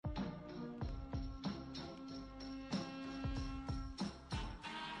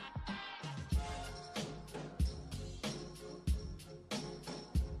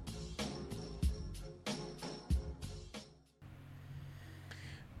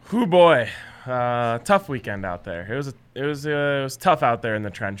Whoo boy, tough weekend out there. It was tough out there in the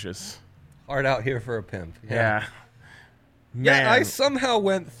trenches. Hard out here for a pimp. Yeah. Yeah, I Man, somehow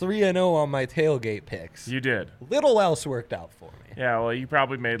went 3-0 on my tailgate picks. you did. Little else worked out for me. Yeah, well, you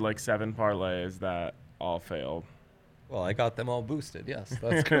probably made like 7 parlays that all failed. Well, I got them all boosted. Yes,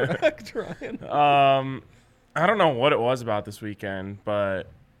 that's correct, Ryan. I don't know what it was about this weekend, but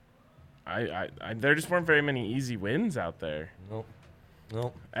I there just weren't very many easy wins out there. Nope.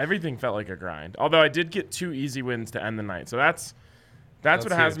 Everything felt like a grind. Although I did get 2 easy wins to end the night, so that's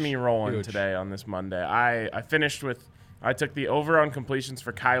what has huge. me rolling Huge. today on this Monday. I finished with I took the over on completions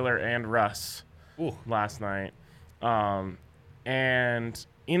for Kyler and Russ Ooh. last night, and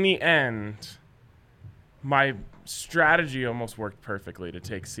in the end, my strategy almost worked perfectly to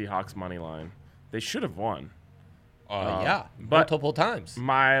take Seahawks money line. They should have won. Yeah, but- multiple times.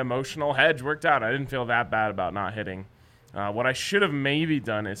 My emotional hedge worked out. I didn't feel that bad about not hitting. What I should have maybe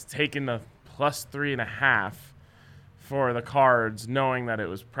done is taken the plus 3.5 for the Cards, knowing that it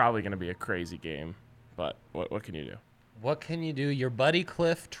was probably going to be a crazy game. But what can you do? What can you do? Your buddy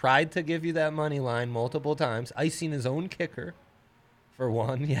Cliff tried to give you that money line multiple times, icing his own kicker for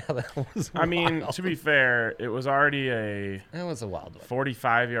one. Yeah, that was I mean, wild. to be fair, it was already a That was a wild one.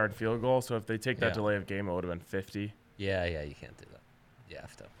 45-yard field goal. So if they take that Yeah. delay of game, it would have been 50. Yeah, you can't do that. You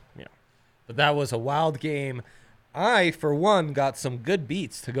have to. Yeah. But that was a wild game. I, for one, got some good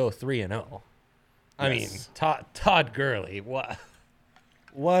beats to go 3-0. I mean, Yes. Todd Gurley, what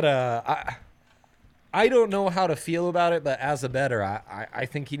I don't know how to feel about it, but as a bettor, I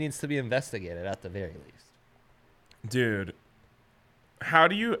think he needs to be investigated at the very least. Dude, how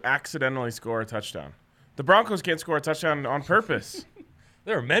do you accidentally score a touchdown? The Broncos can't score a touchdown on purpose.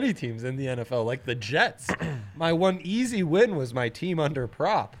 There are many teams in the NFL, like the Jets. My one easy win was my team under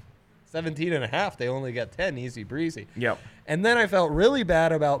prop. 17.5. They only got 10, easy breezy. Yep. And then I felt really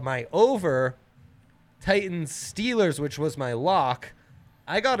bad about my over Titans Steelers, which was my lock.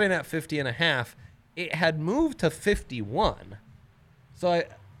 I got in at 50.5. It had moved to 51. So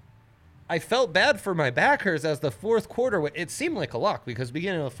I felt bad for my backers as the fourth quarter. It seemed like a lock because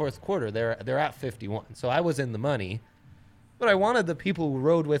beginning of the fourth quarter, they're at 51. So I was in the money. But I wanted the people who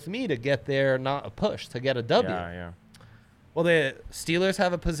rode with me to get there, not a push, to get a W. Yeah. Well, the Steelers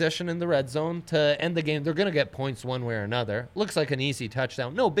have a position in the red zone to end the game. They're going to get points one way or another. Looks like an easy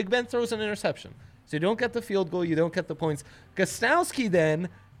touchdown. No, Big Ben throws an interception. So you don't get the field goal. You don't get the points. Gostowski then,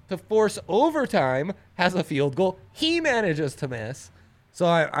 to force overtime, has a field goal. He manages to miss. So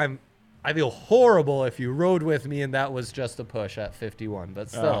I feel horrible if you rode with me and that was just a push at 51. But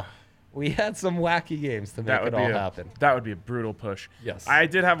still, we had some wacky games to make it all happen. That would be a brutal push. Yes. I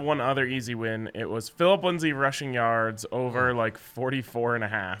did have one other easy win. It was Phillip Lindsay rushing yards over like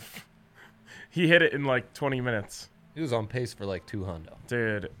 44.5. He hit it in like 20 minutes. He was on pace for like 200.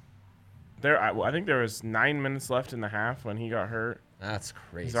 Dude, I think there was 9 minutes left in the half when he got hurt. That's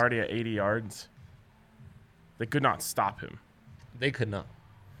crazy. He's already at 80 yards. They could not stop him. They could not.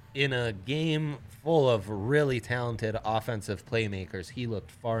 In a game full of really talented offensive playmakers, he looked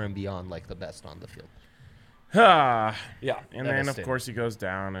far and beyond like the best on the field. Yeah. Yeah. And then, of course, he goes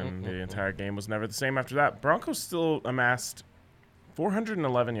down, and the entire game was never the same after that. Broncos still amassed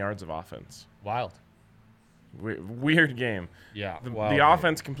 411 yards of offense. Wild. Weird game. Yeah. The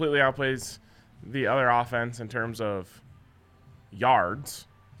offense completely outplays the other offense in terms of yards.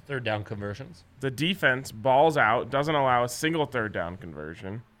 Third down conversions. The defense balls out, doesn't allow a single third down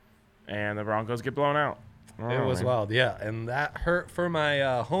conversion, and the Broncos get blown out. It was wild, yeah. And that hurt for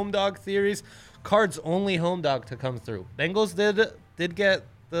my home dog theories. Cards only home dog to come through. Bengals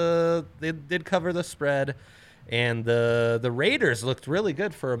did cover the spread, and the Raiders looked really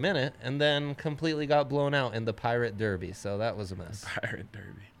good for a minute, and then completely got blown out in the Pirate Derby. So that was a mess. Pirate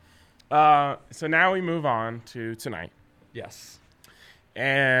Derby. So now we move on to tonight. Yes,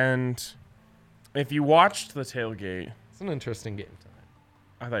 And if you watched the tailgate, it's an interesting game tonight.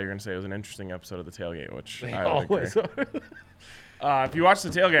 I thought you were going to say it was an interesting episode of the tailgate, which They I would always agree. are. If you watched the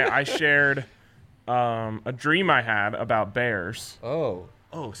tailgate, I shared a dream I had about Bears. Oh,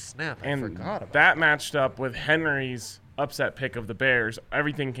 snap! I And forgot about that matched up with Henry's upset pick of the Bears.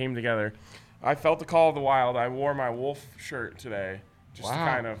 Everything came together. I felt the call of the wild. I wore my Wolf shirt today just to Wow.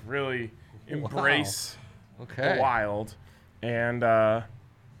 kind of really embrace Okay. the wild. And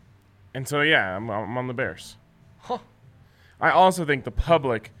so, yeah, I'm on the Bears. Huh. I also think the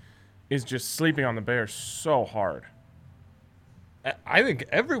public is just sleeping on the Bears so hard. I think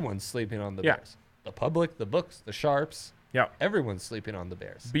everyone's sleeping on the Yeah. Bears. The public, the books, the sharps. Yeah. Everyone's sleeping on the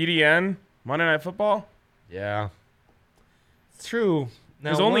Bears. BDN, Monday Night Football. Yeah. It's true.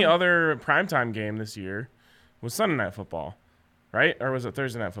 Now, His only other primetime game this year was Sunday Night Football. right? Or was it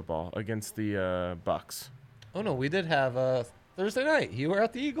Thursday Night Football against the Bucks? Oh no, we did have Thursday night. You were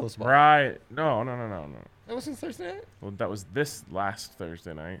at the Eagles ball. Right. No. That wasn't Thursday night? Well, that was this last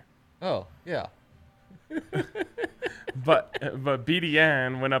Thursday night. Oh, yeah. But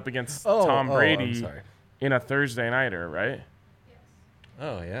BDN went up against Oh, Tom I'm Brady sorry. in a Thursday nighter, right?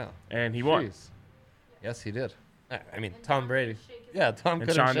 Oh, yeah. And he won. Jeez. Yes, he did. I mean, Tom Brady. Yeah, Tom And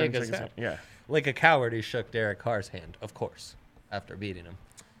couldn't Sean shake didn't his shake hand. Yeah. Like a coward, he shook Derek Carr's hand, of course, after beating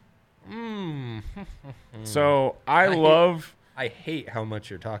him. So I hate how much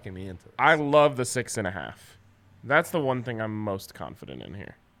you're talking me into this. I love the 6.5. That's the one thing I'm most confident in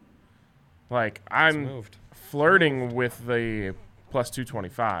here. Like I'm moved. flirting with the plus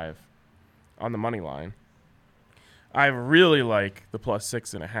 225 on the money line. I really like the plus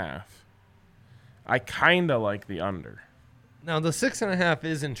 6.5. I kind of like the under. Now, the 6.5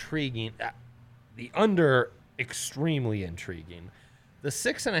 is intriguing. The under, extremely intriguing. The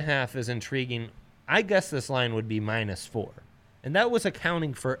 6.5 is intriguing. I guess this line would be -4. And that was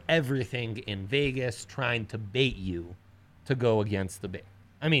accounting for everything in Vegas trying to bait you to go against the Bears.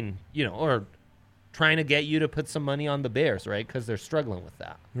 I mean, or trying to get you to put some money on the Bears, right? Because they're struggling with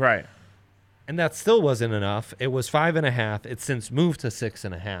that. Right. And that still wasn't enough. It was 5.5. It's since moved to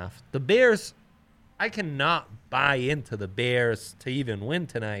 6.5. The Bears, I cannot buy into the Bears to even win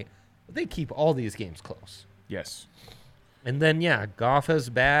tonight. But they keep all these games close. Yes. And then, yeah, Goff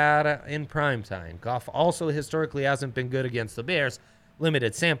is bad in primetime. Goff also historically hasn't been good against the Bears.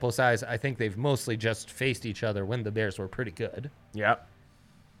 Limited sample size. I think they've mostly just faced each other when the Bears were pretty good. Yep.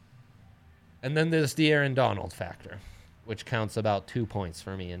 And then there's the Aaron Donald factor, which counts about 2 points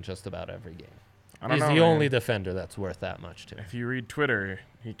for me in just about every game. I don't He's know, the man. only defender that's worth that much to me. If you read Twitter,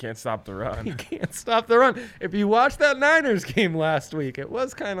 he can't stop the He run. can't stop the run. If you watched that Niners game last week, it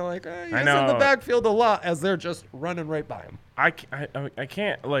was kind of like, he's in the know. backfield a lot as they're just running right by him. I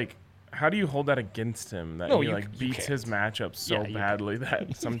can't, like, how do you hold that against him? That No, he, you like, beats can't. his matchups so Yeah, you badly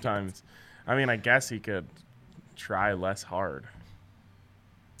that sometimes, I mean, I guess he could try less hard.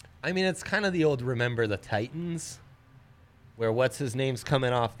 I mean, it's kind of the old remember the Titans, where what's his name's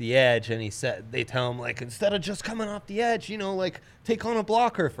coming off the edge, and they tell him, like, instead of just coming off the edge, like, take on a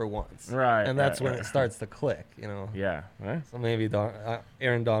blocker for once. Right. And that's right, when right. it starts to click, Yeah. Right? So maybe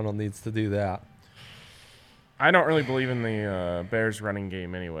Aaron Donald needs to do that. I don't really believe in the Bears running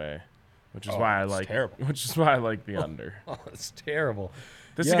game anyway, which is why I it's like terrible. which is why I like the under. Oh, it's terrible.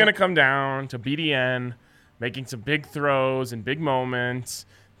 This is going to come down to BDN making some big throws and big moments.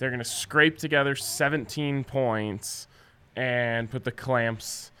 They're going to scrape together 17 points and put the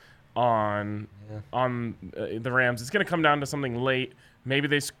clamps on the Rams. It's going to come down to something late. Maybe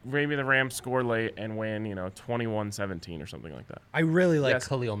the Rams score late and win, 21-17 or something like that. I really like Yes.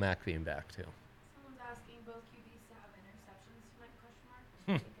 Khalil Mack being back, too. Someone's asking both QBs to have interceptions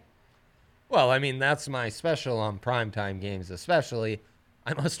tonight, ? Well, I mean, that's my special on primetime games, especially.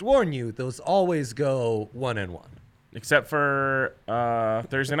 I must warn you, those always go 1-1. Except for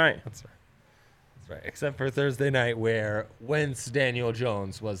Thursday night. That's right. That's right. Except for Thursday night, where Wentz Daniel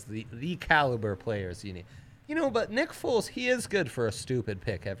Jones was the caliber players you need. But Nick Foles, he is good for a stupid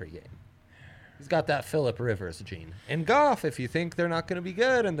pick every game. He's got that Phillip Rivers gene. And Goff, if you think they're not going to be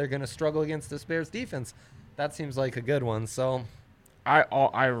good and they're going to struggle against this Bears defense, that seems like a good one. So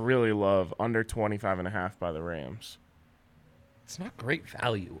I really love under 25.5 by the Rams. it's not great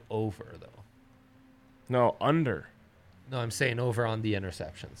value over, though. No, under. No, I'm saying over on the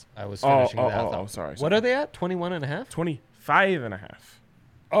interceptions. I was finishing that thought. Oh, sorry. What are they at? 21.5? 25.5.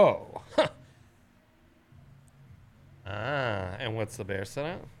 Oh. And what's the Bears set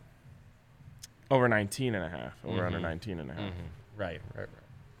at? Over 19.5. Over under 19.5. Right.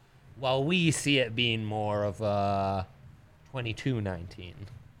 Well, we see it being more of a 22-19.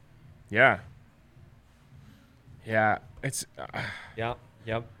 Yeah. Yeah. It's Yep.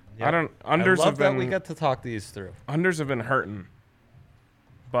 I don't I unders love have that been we got to talk these through. unders have been hurting.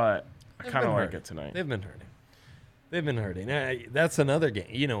 But I They've kind of been like hurting. it tonight. They've been hurting. That's another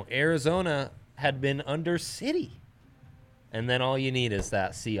game. Arizona had been under City. And then all you need is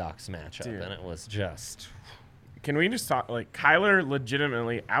that Seahawks matchup. Dude. And it was just... Can we just talk like Kyler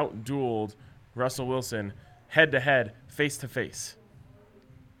legitimately outdueled Russell Wilson head to head, face to face.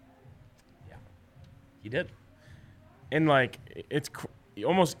 Yeah. He did. And like it's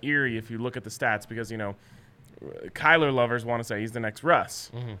almost eerie if you look at the stats because Kyler lovers want to say he's the next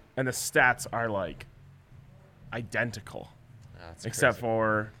Russ, and the stats are like identical, That's except crazy.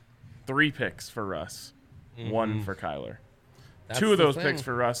 for 3 picks for Russ, 1 for Kyler. That's 2 of the those thing. picks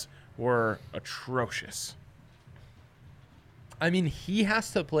for Russ were atrocious. I mean, he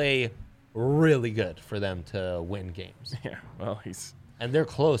has to play really good for them to win games. Yeah, well, he's And they're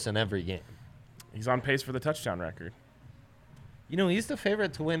close in every game. on pace for the touchdown record. You know, he's the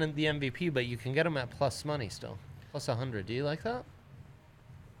favorite to win in the MVP, but you can get him at plus money still. Plus 100. Do you like that?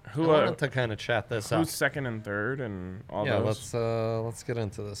 Who I wanted to kind of chat this up. who's second and third and all Yeah, those? let's get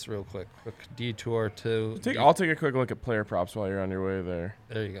into this real quick. Quick detour to. I'll take a quick look at player props while you're on your way there.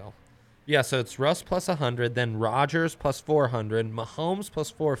 There you go. Yeah, so it's Russ plus 100, then Rodgers plus 400, Mahomes plus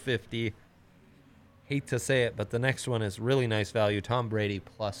 450. Hate to say it, but the next one is really nice value. Tom Brady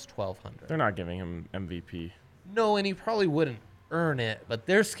plus 1,200. They're not giving him MVP. No, and he probably wouldn't earn it, but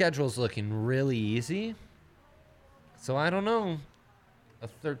their schedule's looking really easy. So I don't know. A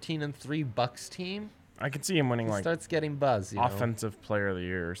 13-3 Bucks team I could see him winning like starts getting buzz. You know? offensive player of the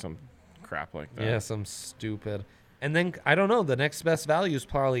year or some crap like that. Yeah, some stupid. And then I don't know. The next best value is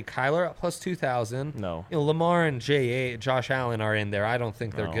probably Kyler at plus 2,000. No. You know, Lamar and Josh Allen are in there. I don't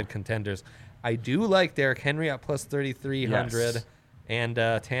think they're No. good contenders. I do like Derrick Henry at plus 3,300, Yes. and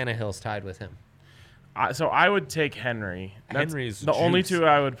Tannehill's tied with him. So I would take Henry. Henry's the only juice. two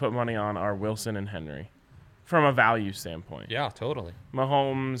I would put money on are Wilson and Henry, from a value standpoint. Yeah, totally.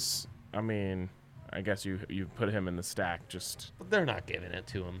 Mahomes, I mean, I guess you put him in the stack. Just But they're not giving it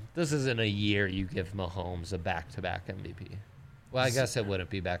to him. This isn't a year you give Mahomes a back-to-back MVP. Well, I guess it wouldn't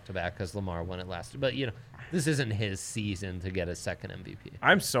be back-to-back because Lamar won it last. But, you know, this isn't his season to get a second MVP.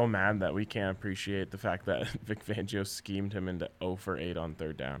 I'm so mad that we can't appreciate the fact that Vic Fangio schemed him into 0 for 8 on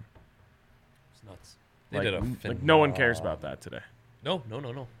third down. It's nuts. They Like, did a like no one cares about that today. No.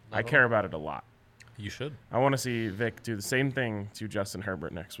 Not I at care all. about it a lot. You should. I want to see Vic do the same thing to Justin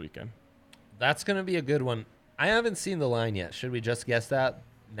Herbert next weekend. That's going to be a good one. I haven't seen the line yet. Should we just guess that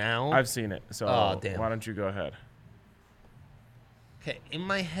now? I've seen it, so Oh, damn. why don't you go ahead? Okay, in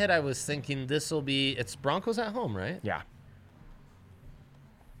my head, I was thinking this will be. It's Broncos at home, right? Yeah.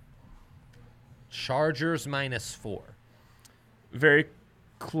 Chargers -4. Very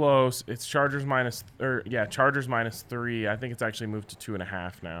close. It's Chargers Chargers -3. I think it's actually moved to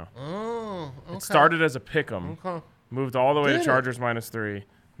 2.5 now. Oh, okay. It started as a pick'em, Okay. moved all the way Did to it? Chargers -3,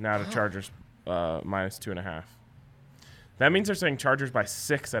 now to Chargers -2.5. That means they're saying Chargers by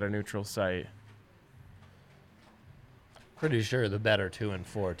 6 at a neutral site. Pretty sure the better 2 and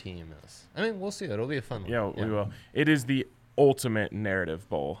 4 team is. I mean, we'll see. It'll be a fun one. Yeah, we will. It is the ultimate narrative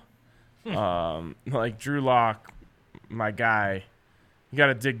bowl. Like Drew Lock, my guy, you got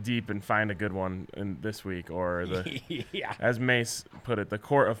to dig deep and find a good one in this week, or the, Yeah. as Mace put it, the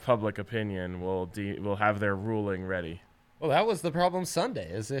court of public opinion will have their ruling ready. Well, that was the problem Sunday.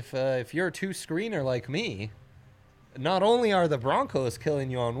 Is if you're a 2-screener like me, not only are the Broncos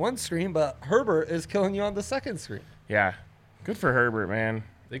killing you on one screen, but Herbert is killing you on the second screen. Yeah, good for Herbert, man.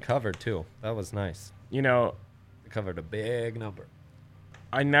 They covered, too. That was nice. You know, They covered a big number.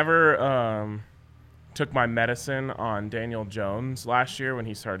 I never took my medicine on Daniel Jones last year when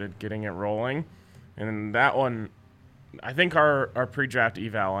he started getting it rolling. And that one, I think our pre-draft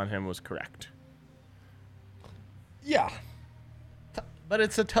eval on him was correct. Yeah. But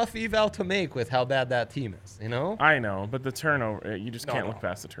it's a tough eval to make with how bad that team is, you know? I know, but the turnover, you just can't No. look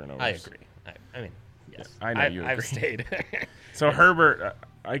past the turnovers. I agree. I mean, yes. I know you I've agree. stayed. So Herbert,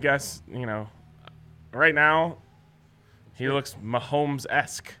 I guess, right now, he looks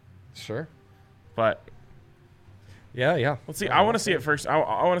Mahomes-esque. Sure. But Yeah. let's see. I want to see it first. I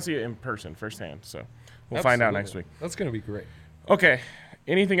want to see it in person, firsthand. So we'll find out next week. That's going to be great. Okay.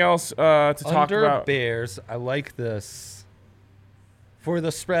 Anything else to talk Under about? Bears, I like this. For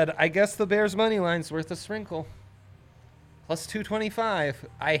the spread, I guess the Bears money line's worth a sprinkle. Plus 225.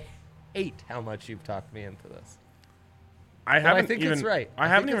 I hate how much you've talked me into this. I haven't think even. it's right. I I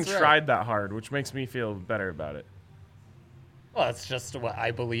haven't think even it's right. tried that hard, which makes me feel better about it. Well, it's just what I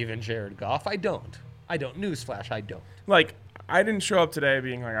believe in Jared Goff. I don't. Newsflash, I don't. Like, I didn't show up today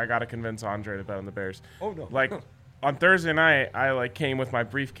being like, I got to convince Andre to bet on the Bears. Oh, no. Like, on Thursday night, I came with my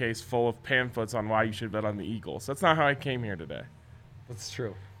briefcase full of pamphlets on why you should bet on the Eagles. That's not how I came here today. That's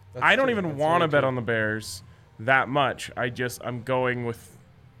true. I don't even want to bet on the Bears that much. I'm going with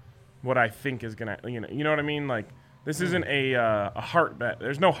what I think is gonna. You know what I mean? Like, this isn't a heart bet.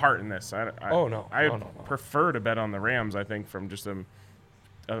 There's no heart in this. I prefer to bet on the Rams. I think from just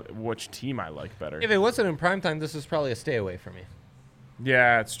which team I like better. If it wasn't in primetime, this is probably a stay away for me.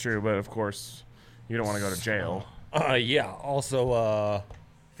 Yeah, it's true, but of course, you don't want to go to jail. Yeah. Also,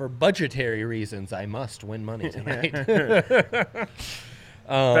 for budgetary reasons, I must win money tonight.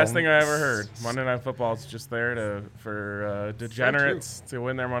 Best thing I ever heard. Monday Night Football is just there for degenerates to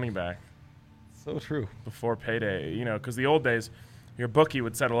win their money back So true. before payday. Because the old days, your bookie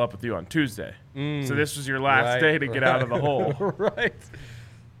would settle up with you on Tuesday. So this was your last Right, day to get out of the hole. Right.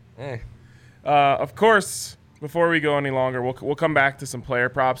 Eh. Of course, before we go any longer, we'll come back to some player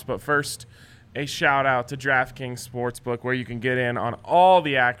props. But first, a shout out to DraftKings Sportsbook, where you can get in on all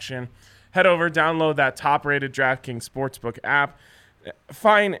the action. Head over, download that top-rated DraftKings Sportsbook app.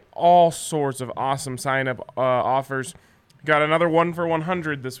 Find all sorts of awesome sign-up offers. Got another 1 for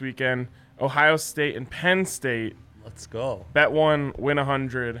 100 this weekend. Ohio State and Penn State. Let's go. Bet one, win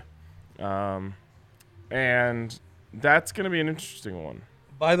 100. And that's going to be an interesting one.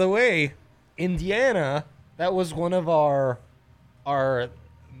 By the way, Indiana, that was one of our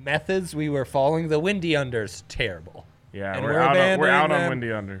methods we were following. The windy unders, terrible. Yeah, And we're we're out on abandoning windy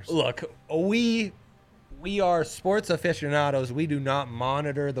unders. Look, we are sports aficionados. We do not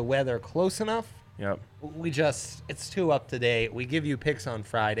monitor the weather close enough. Yep. It's too up to date. We give you picks on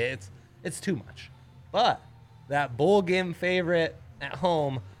Friday. It's too much. But that bowl game favorite at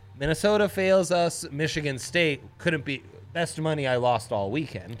home, Minnesota fails us. Michigan State couldn't be best money I lost all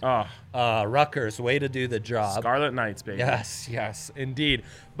weekend. Oh, Rutgers, way to do the job. Scarlet Knights, baby. Yes, indeed.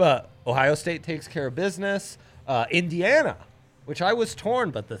 But Ohio State takes care of business. Indiana, which I was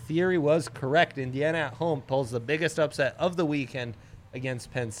torn, but the theory was correct. Indiana at home pulls the biggest upset of the weekend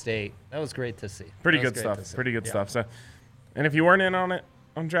against Penn State. That was great to see. Pretty That was good great stuff. to see. Pretty good Yeah. stuff. So, and if you weren't in on it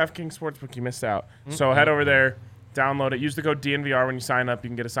on DraftKings Sportsbook, you missed out. So head over there, download it. Use the code DNVR when you sign up. You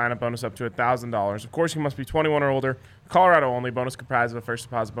can get a sign-up bonus up to $1,000. Of course, you must be 21 or older. Colorado only. Bonus comprised of a first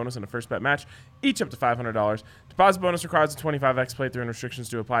deposit bonus and a first bet match, each up to $500. Deposit bonus requires a 25x playthrough and restrictions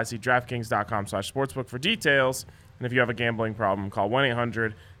do apply. See DraftKings.com/sportsbook for details. And if you have a gambling problem, call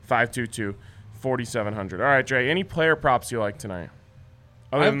 1-800-522-4700. All right, Dre, any player props you like tonight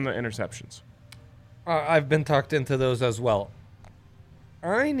other than the interceptions? I've been talked into those as well.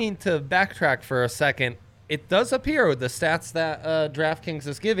 I need to backtrack for a second. It does appear with the stats that DraftKings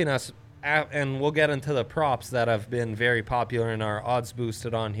is giving us, and we'll get into the props that have been very popular in our odds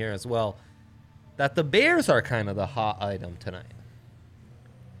boosted on here as well, that the Bears are kind of the hot item tonight.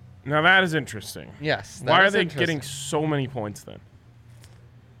 Now, that is interesting. Yes. that Why are is they interesting. getting so many points then?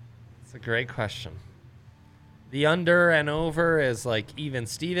 It's a great question. The under and over is like even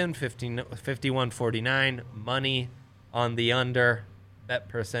Steven, 51.49. Money on the under. Bet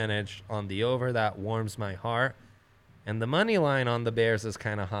percentage on the over. That warms my heart. And the money line on the Bears is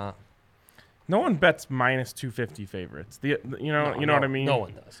kind of hot. No one bets minus 250 favorites. You know what I mean? No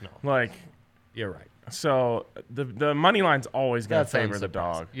one does. No. Like, You're right. so the money line's always going to That's favor the unsurprising.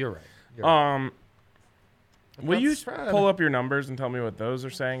 dog. You're right. You're right. Will you That's spread. pull up your numbers and tell me what those are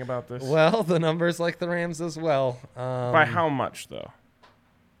saying about this? Well, the numbers like the Rams as well. By how much, though?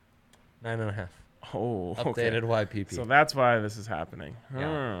 9.5. Oh, okay. Updated YPP. So that's why this is happening. Yeah.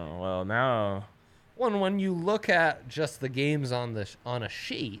 Oh, well, now... When you look at just the games on a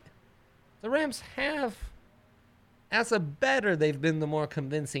sheet, the Rams have, as a better, they've been the more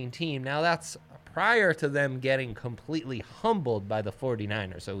convincing team. Now that's prior to them getting completely humbled by the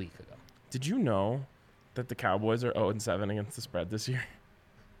 49ers a week ago. Did you know that the Cowboys are 0-7 against the spread this year?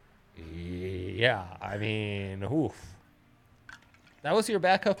 Yeah, I mean, oof. That was your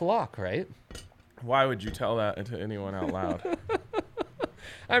backup lock, right? Why would you tell that to anyone out loud?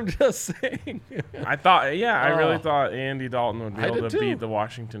 I'm just saying. I really Oh. thought Andy Dalton would be I able did to too. beat the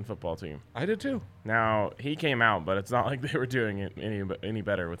Washington football team. I did too. Now, he came out, but it's not like they were doing it any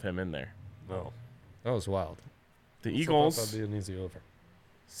better with him in there. No, that was wild. The Also thought Eagles, that'd be an easy over.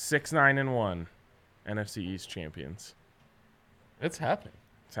 6-9-1, NFC East champions. It's happening.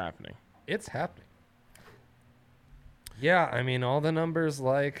 It's happening. It's happening. Yeah, I mean all the numbers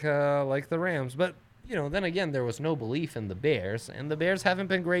like the Rams, but then again there was no belief in the Bears, and the Bears haven't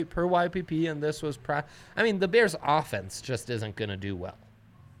been great per YPP, and this was the Bears offense just isn't going to do well.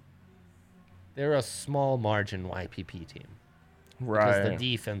 They're a small margin YPP team. Because the Right.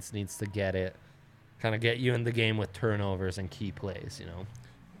 defense needs to get it, kind of get you in the game with turnovers and key plays,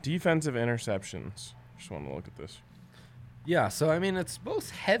 Defensive interceptions. Just want to look at this. Yeah, so I mean it's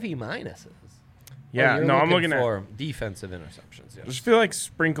both heavy minuses. Yeah, you're no, I'm looking at... for defensive interceptions. I Yes. just feel like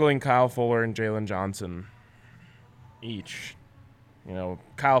sprinkling Kyle Fuller and Jalen Johnson each.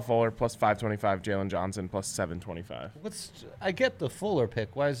 Kyle Fuller plus 525, Jalen Johnson plus 725. I get the Fuller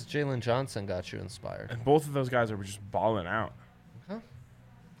pick. Why has Jalen Johnson got you inspired? And both of those guys are just balling out.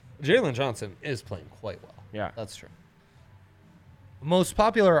 Jalen Johnson is playing quite well. Yeah. That's true. Most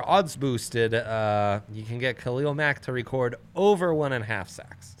popular odds boosted, you can get Khalil Mack to record over 1.5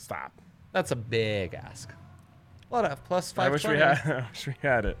 sacks. Stop. That's a big ask. What up? Plus I wish we 520. had. I wish we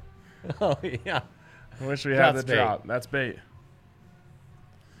had it. Oh yeah. I wish we had That's the bait. drop. That's bait.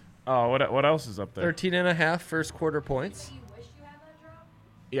 Oh, what else is up there? 13.5 first quarter points. Do you wish you had that drop?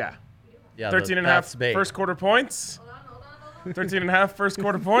 Yeah. Yeah. 13 and a half that's bait. first quarter points. Hold on. 13 and a half first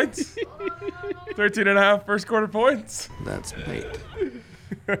quarter points. 13 and a half first quarter points. That's bait.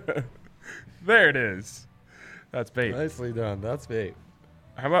 There it is. That's bait. Nicely done. That's bait.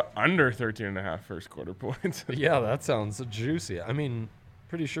 How about under 13 and a half first quarter points? Yeah, that sounds juicy. I mean,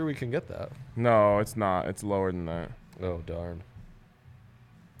 pretty sure we can get that. No, it's not. It's lower than that. Oh, darn.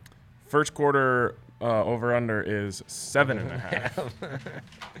 First quarter over under is 7.5.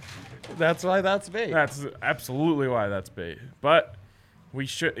 That's why that's bait. That's absolutely why that's bait. But we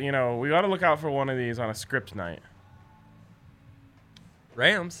should, we got to look out for one of these on a script night.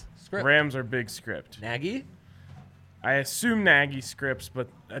 Rams. Script. Rams are big script. Nagy? I assume Nagy scripts, but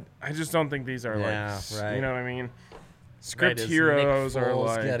I just don't think these are Yeah, right. You know what I mean? Script Right, is heroes Nick are Foles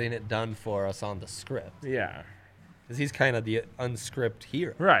like, getting it done for us on the script. yeah, Because he's kind of the unscript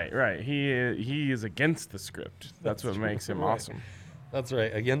hero. right. He is against the script. That's what makes him right. awesome. That's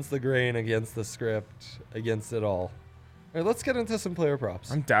right. Against the grain, against the script, against it all. All right, let's get into some player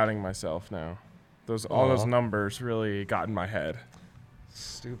props. I'm doubting myself now. All those Aw. numbers really got in my head.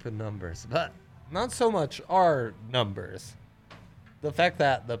 Stupid numbers. But not so much our numbers. The fact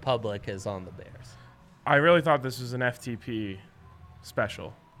that the public is on the Bears. I really thought this was an FTP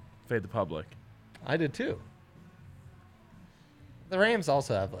special. Fade the public. I did too. The Rams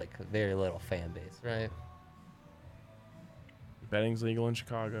also have like a very little fan base, right? Betting's legal in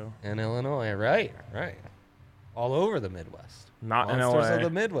Chicago. In Illinois, right. All over the Midwest. Not in Monsters LA. of the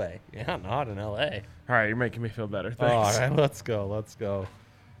Midway. Yeah, not in LA. All right, you're making me feel better. All Thanks. right, let's go.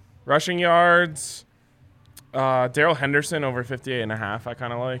 Rushing yards. Daryl Henderson over 58.5. I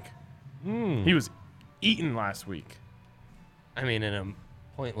kind of like. He was eaten last week. I mean, in a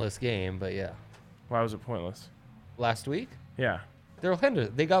pointless game, but yeah. Why was it pointless? Last week, Yeah. Daryl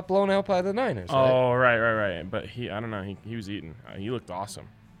Henderson, they got blown out by the Niners, right? Oh, right. But I don't know. He was eaten. He looked awesome.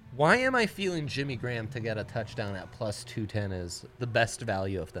 Why am I feeling Jimmy Graham to get a touchdown at plus 210 is the best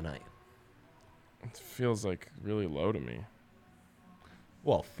value of the night? It feels like really low to me.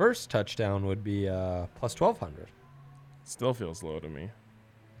 Well, first touchdown would be plus 1,200. Still feels low to me.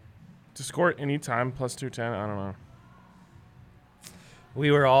 To score at any time plus 210, I don't know.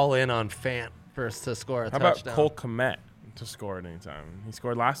 We were all in on Fant first to score a How touchdown. about Cole Kmet to score at any time? He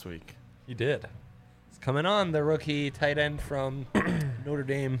scored last week. He did. It's coming on, the rookie tight end from Notre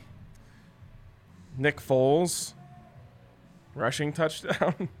Dame. Nick Foles, rushing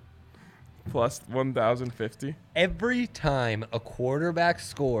touchdown, plus 1,050. Every time a quarterback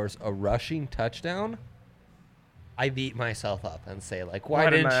scores a rushing touchdown, I beat myself up and say, like, why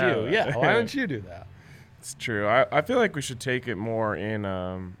didn't didn't I have you? that? Yeah, why didn't you do that? It's true. I feel like we should take it more in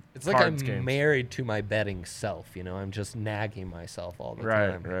It's like I'm cards games. married to my betting self, I'm just nagging myself all the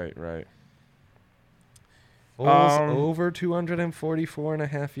time. Right. Foles over 244 and a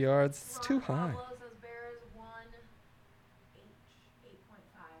half yards. It's too high. Buffalo says Bears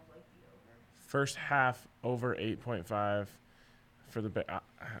 8.5, like the over. First half over 8.5 for the.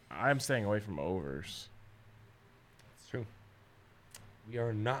 I'm staying away from overs. It's true. We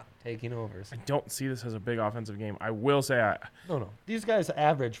are not taking overs. I don't see this as a big offensive game. I will say No. These guys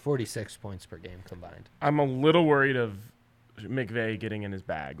average 46 points per game combined. I'm a little worried of McVay getting in his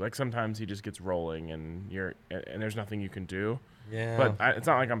bag. Like sometimes he just gets rolling and there's nothing you can do. Yeah. But it's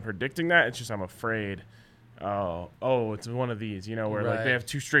not like I'm predicting that. It's just I'm afraid. It's one of these, where like Right. they have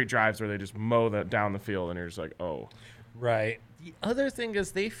two straight drives where they just mow that down the field and you're just like, oh. Right. The other thing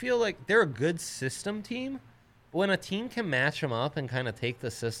is they feel like they're a good system team. But when a team can match them up and kind of take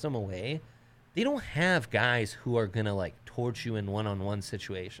the system away, they don't have guys who are going to like torch you in one-on-one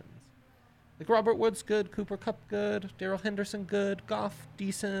situations. Like Robert Woods good, Cooper Kupp good, Daryl Henderson good, Goff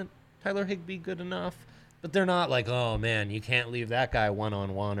decent, Tyler Higbee good enough. But they're not like, oh man, you can't leave that guy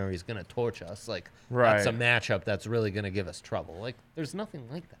one-on-one or he's going to torch us. Like that's a Right. matchup that's really going to give us trouble. Like there's nothing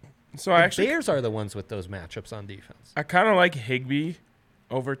like that. So The Bears are the ones with those matchups on defense. I kind of like Higbee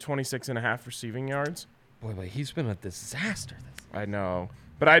over 26.5 receiving yards. Boy, but he's been a disaster. I know.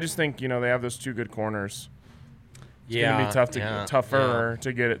 But I just think, they have those two good corners. It's going to be tougher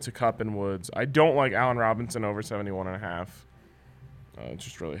to get it to Kupp and Woods. I don't like Allen Robinson over 71.5. It's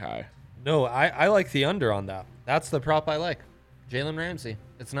just really high. No, I like the under on that. That's the prop I like. Jalen Ramsey.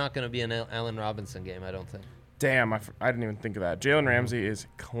 It's not going to be an Allen Robinson game, I don't think. Damn, I didn't even think of that. Jalen Ramsey is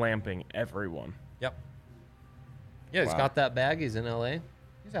clamping everyone. Yep. Yeah, he's Wow. got that bag. He's in L.A.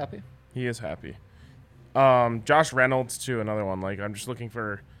 He's happy. He is happy. Josh Reynolds, too, another one. Like, I'm just looking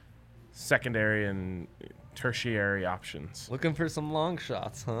for secondary and tertiary options. Looking for some long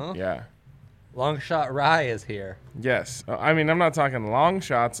shots, huh? Yeah. Long shot Rye is here. Yes. I mean, I'm not talking long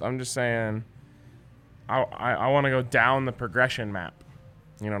shots. I'm just saying I want to go down the progression map.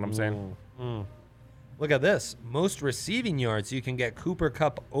 You know what I'm saying? Look at this. Most receiving yards, you can get Cooper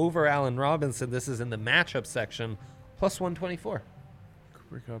Kupp over Allen Robinson. This is in the matchup section, plus 124.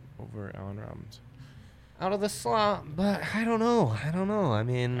 Cooper Kupp over Allen Robinson. Out of the slot, but I don't know. I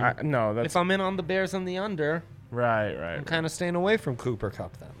mean, No, that's if I'm in on the Bears and the under, right. I'm kind of staying away from Cooper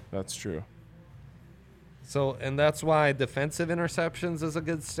Kupp then. That's true. So, and that's why defensive interceptions is a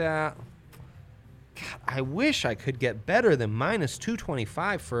good stat. God, I wish I could get better than minus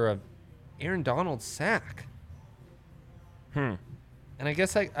 225 for a Aaron Donald sack. Hmm. And I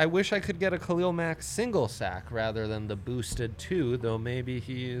guess I wish I could get a Khalil Mack single sack rather than the boosted 2, though maybe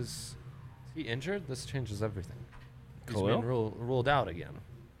is he injured? This changes everything. He's Khalil? been ruled out again.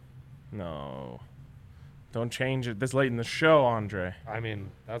 No. Don't change it this late in the show, Andre. I mean,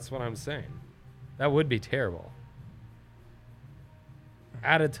 that's what I'm saying. That would be terrible.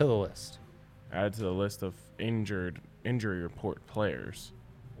 Added to the list. Add to the list of injury report players.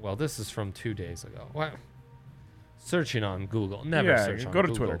 Well, this is from 2 days ago. What? Searching on Google. Never Yeah, search on go to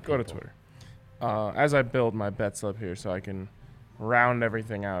Google. Twitter. Go to people. Twitter. As I build my bet slip here so I can round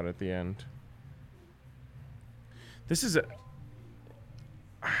everything out at the end. This is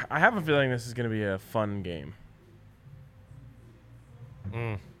I have a feeling this is going to be a fun game.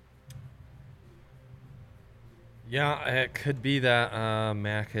 Yeah, it could be that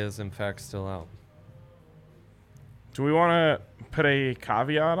Mac is in fact still out. Do we want to put a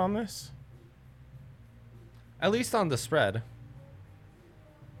caveat on this? At least on the spread.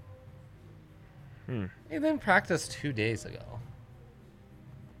 He then practiced 2 days ago.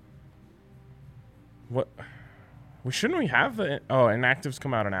 What? Shouldn't we have the inactives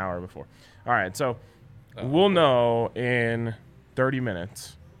come out an hour before? All right, so we'll know in 30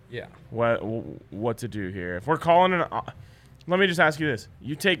 minutes Yeah. what to do here. If we're calling it, let me just ask you this: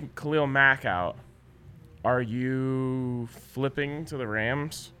 you take Khalil Mack out, are you flipping to the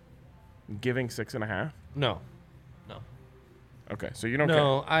Rams, giving 6.5? No. Okay, so you don't care.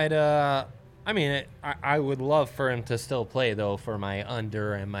 No, I mean, I would love for him to still play, though, for my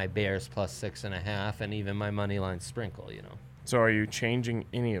under and my Bears plus 6.5 and even my money line sprinkle, you know. So are you changing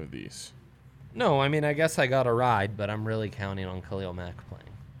any of these? No, I mean, I guess I got a ride, but I'm really counting on Khalil Mack playing.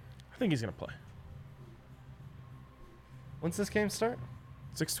 I think he's gonna play. When's this game start?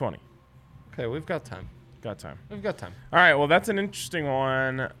 6:20. Okay, we've got time. Got time. We've got time. All right. Well, that's an interesting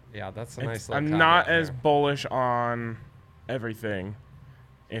one. Yeah, that's a It's- nice little I'm not caveat as there. bullish on everything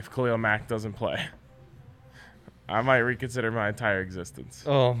if Khalil Mack doesn't play. I might reconsider my entire existence.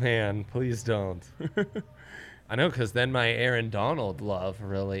 Oh, man, please don't. I know, because then my Aaron Donald love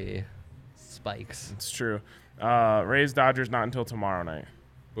really spikes. It's true. Rays Dodgers not until tomorrow night.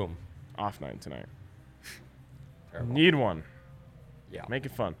 Boom. Off night tonight. Terrible. Need one. Yeah. Make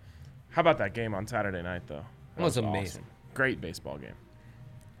it fun. How about that game on Saturday night, though? That was amazing. awesome. Great baseball game.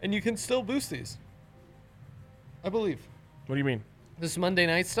 And you can still boost these. I believe. What do you mean? This Monday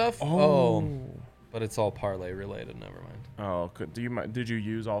night stuff? But it's all parlay related. Never mind. Oh, did you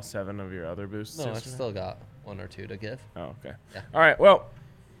use all 7 of your other boosts? No, I've yesterday? still got 1 or 2 to give. Oh, okay. Yeah. All right. Well,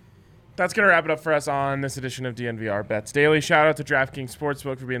 that's going to wrap it up for us on this edition of DNVR Bets Daily. Shout out to DraftKings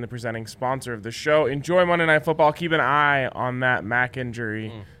Sportsbook for being the presenting sponsor of the show. Enjoy Monday Night Football. Keep an eye on that Mac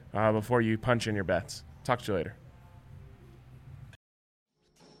injury before you punch in your bets. Talk to you later.